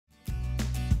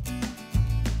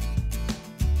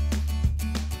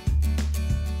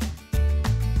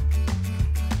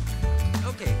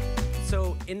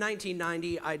in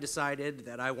 1990, I decided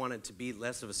that I wanted to be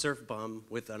less of a surf bum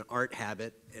with an art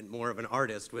habit and more of an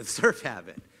artist with surf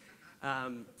habit.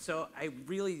 So I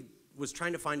really was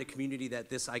trying to find a community that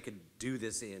I could do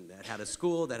this in, that had a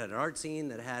school, that had an art scene,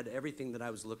 that had everything that I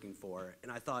was looking for. And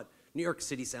I thought, New York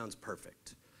City sounds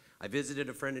perfect. I visited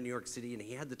a friend in New York City, and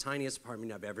he had the tiniest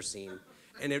apartment I've ever seen.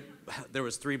 And there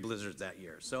was 3 blizzards that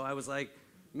year. So I was like,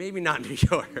 maybe not New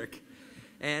York.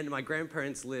 And my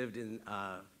grandparents lived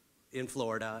in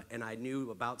Florida, and I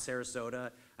knew about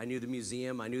Sarasota. I knew the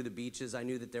museum, I knew the beaches, I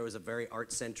knew that there was a very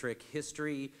art-centric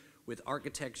history with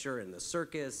architecture and the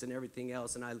circus and everything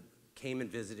else, and I came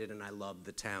and visited, and I loved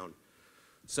the town.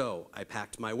 So I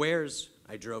packed my wares,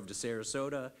 I drove to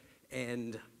Sarasota,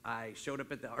 and I showed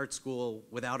up at the art school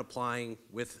without applying,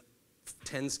 with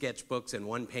 10 sketchbooks and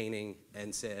 1 painting,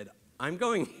 and said, I'm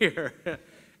going here.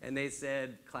 And they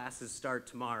said, classes start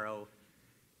tomorrow,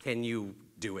 can you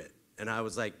do it? And I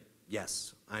was like,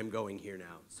 yes, I'm going here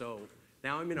now. So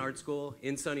now I'm in art school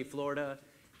in sunny Florida,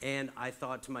 and I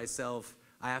thought to myself,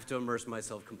 I have to immerse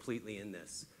myself completely in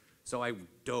this. So I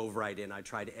dove right in. I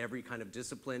tried every kind of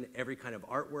discipline, every kind of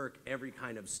artwork, every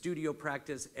kind of studio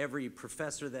practice, every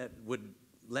professor that would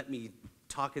let me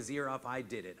talk his ear off, I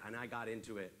did it, and I got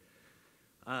into it.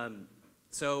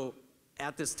 So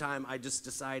at this time, I just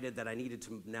decided that I needed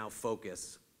to now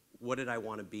focus. What did I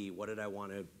want to be? What did I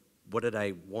want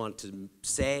to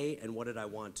say, and what did I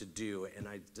want to do? And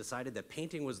I decided that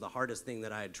painting was the hardest thing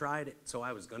that I had tried, so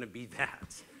I was going to be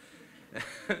that.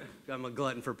 I'm a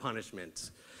glutton for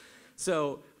punishment.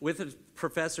 So with a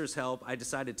professor's help, I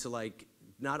decided to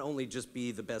not only just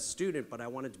be the best student, but I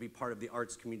wanted to be part of the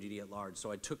arts community at large. So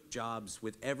I took jobs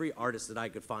with every artist that I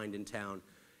could find in town,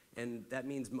 and that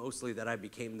means mostly that I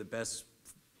became the best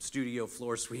studio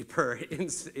floor sweeper in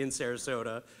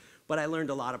Sarasota. But I learned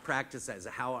a lot of practice as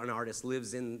how an artist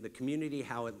lives in the community,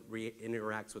 how it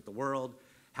interacts with the world,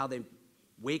 how they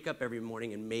wake up every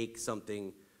morning and make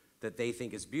something that they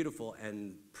think is beautiful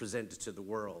and present it to the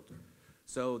world.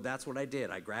 So that's what I did.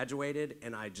 I graduated,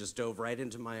 and I just dove right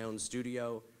into my own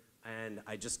studio, and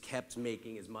I just kept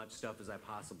making as much stuff as I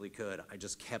possibly could. I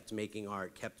just kept making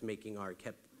art, kept making art,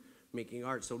 kept making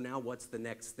art. So now what's the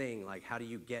next thing? Like, how do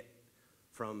you get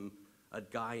from a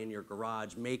guy in your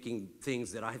garage making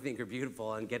things that I think are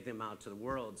beautiful and get them out to the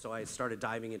world? So I started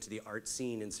diving into the art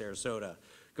scene in Sarasota,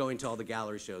 going to all the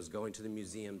gallery shows, going to the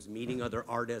museums, meeting other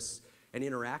artists, and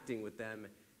interacting with them,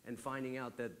 and finding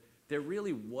out that there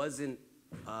really wasn't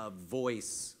a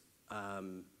voice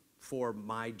for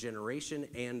my generation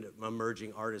and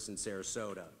emerging artists in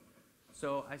Sarasota.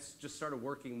 So I just started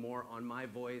working more on my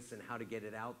voice and how to get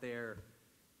it out there.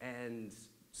 And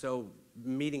so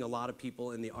meeting a lot of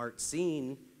people in the art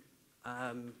scene,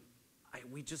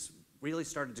 we just really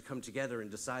started to come together and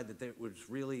decide that it was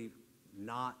really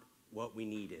not what we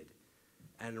needed.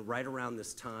 And right around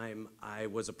this time, I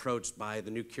was approached by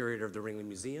the new curator of the Ringling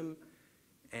Museum,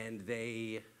 and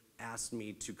they asked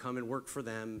me to come and work for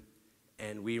them,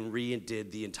 and we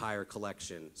redid the entire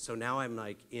collection. So now I'm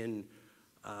in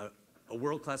a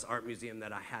world-class art museum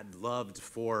that I had loved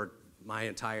for my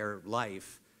entire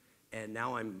life, and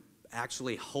now I'm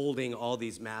actually holding all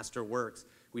these master works.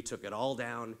 We took it all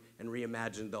down and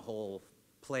reimagined the whole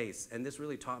place, and this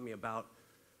really taught me about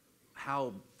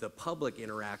how the public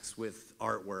interacts with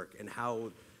artwork and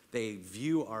how they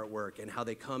view artwork and how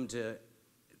they come to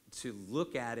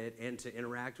look at it and to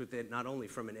interact with it, not only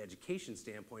from an education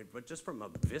standpoint, but just from a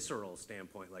visceral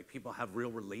standpoint. Like, people have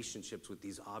real relationships with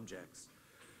these objects.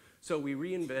 So we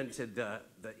reinvented the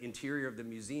interior of the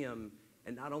museum,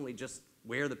 and not only just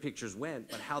where the pictures went,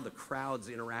 but how the crowds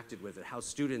interacted with it, how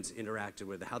students interacted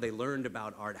with it, how they learned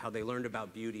about art, how they learned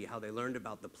about beauty, how they learned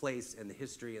about the place and the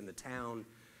history and the town.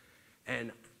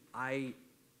 And I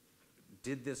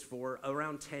did this for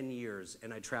around 10 years,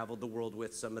 and I traveled the world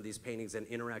with some of these paintings and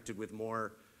interacted with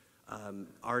more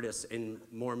artists in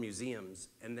more museums.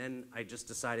 And then I just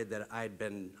decided that I'd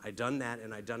done that,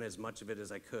 and I'd done as much of it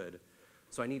as I could.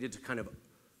 So I needed to kind of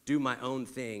do my own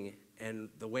thing, and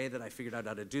the way that I figured out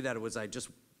how to do that was I just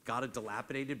got a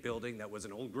dilapidated building that was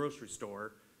an old grocery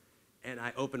store, and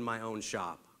I opened my own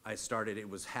shop. It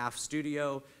was half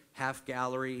studio, half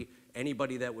gallery.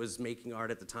 Anybody that was making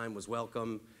art at the time was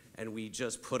welcome, and we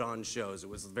just put on shows. It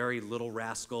was very Little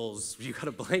Rascals. You got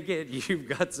a blanket, you've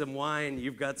got some wine,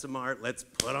 you've got some art, let's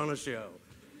put on a show.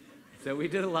 So we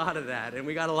did a lot of that, and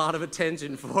we got a lot of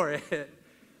attention for it.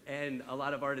 And a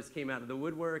lot of artists came out of the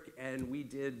woodwork, and we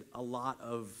did a lot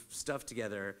of stuff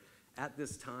together. At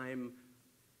this time,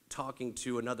 talking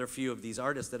to another few of these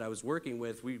artists that I was working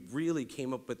with, we really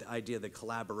came up with the idea that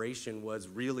collaboration was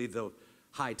really the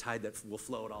high tide that will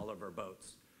float all of our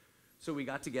boats. So we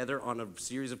got together on a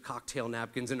series of cocktail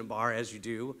napkins in a bar, as you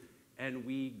do, and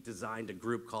we designed a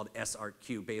group called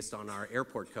SArtQ based on our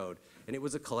airport code. And it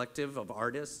was a collective of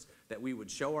artists that we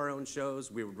would show our own shows,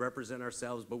 we would represent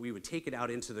ourselves, but we would take it out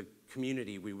into the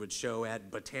community. We would show at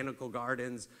botanical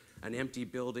gardens, an empty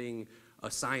building,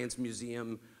 a science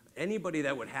museum. Anybody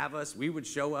that would have us, we would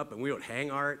show up and we would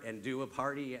hang art and do a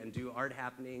party and do art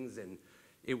happenings. And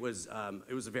it was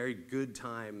a very good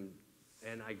time.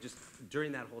 And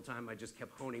during that whole time, I just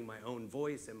kept honing my own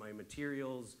voice and my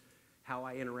materials, how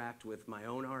I interact with my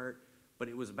own art. But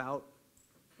it was about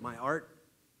my art,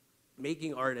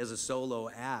 making art as a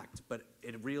solo act. But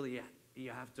it really,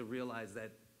 you have to realize that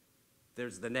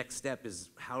the next step is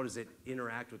how does it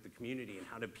interact with the community and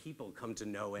how do people come to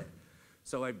know it?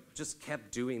 So I just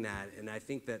kept doing that. And I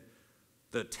think that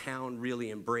the town really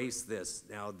embraced this.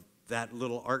 Now, that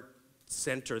little art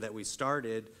center that we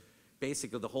started,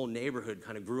 basically the whole neighborhood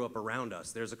kind of grew up around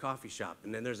us. There's a coffee shop,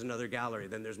 and then there's another gallery,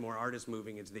 then there's more artists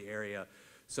moving into the area.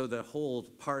 So the whole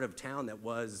part of town that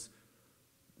was,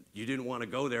 you didn't want to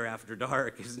go there after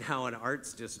dark, is now an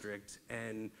arts district.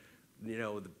 And you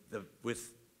know,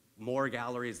 with more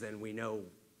galleries than we know,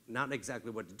 not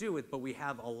exactly what to do with, but we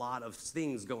have a lot of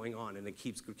things going on, and it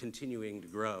keeps continuing to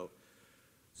grow.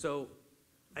 So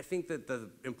I think that the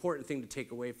important thing to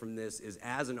take away from this is,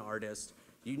 as an artist,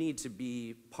 you need to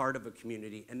be part of a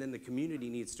community, and then the community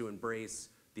needs to embrace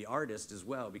the artist as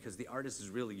well, because the artist is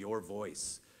really your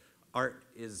voice. Art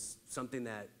is something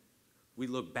that we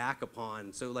look back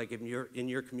upon. So like in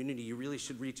your community, you really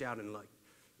should reach out and like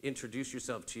introduce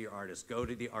yourself to your artist, go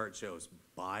to the art shows,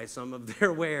 buy some of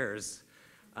their wares.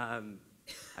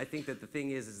 I think that the thing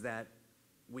is that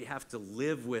we have to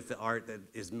live with the art that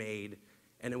is made,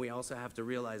 and then we also have to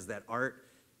realize that art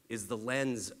is the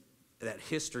lens that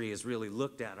history is really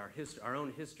looked at. Our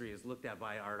own history is looked at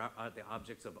by the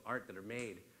objects of art that are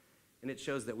made. And it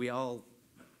shows that we all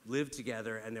live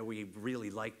together and that we really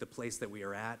like the place that we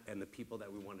are at and the people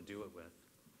that we want to do it with.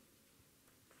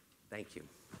 Thank you.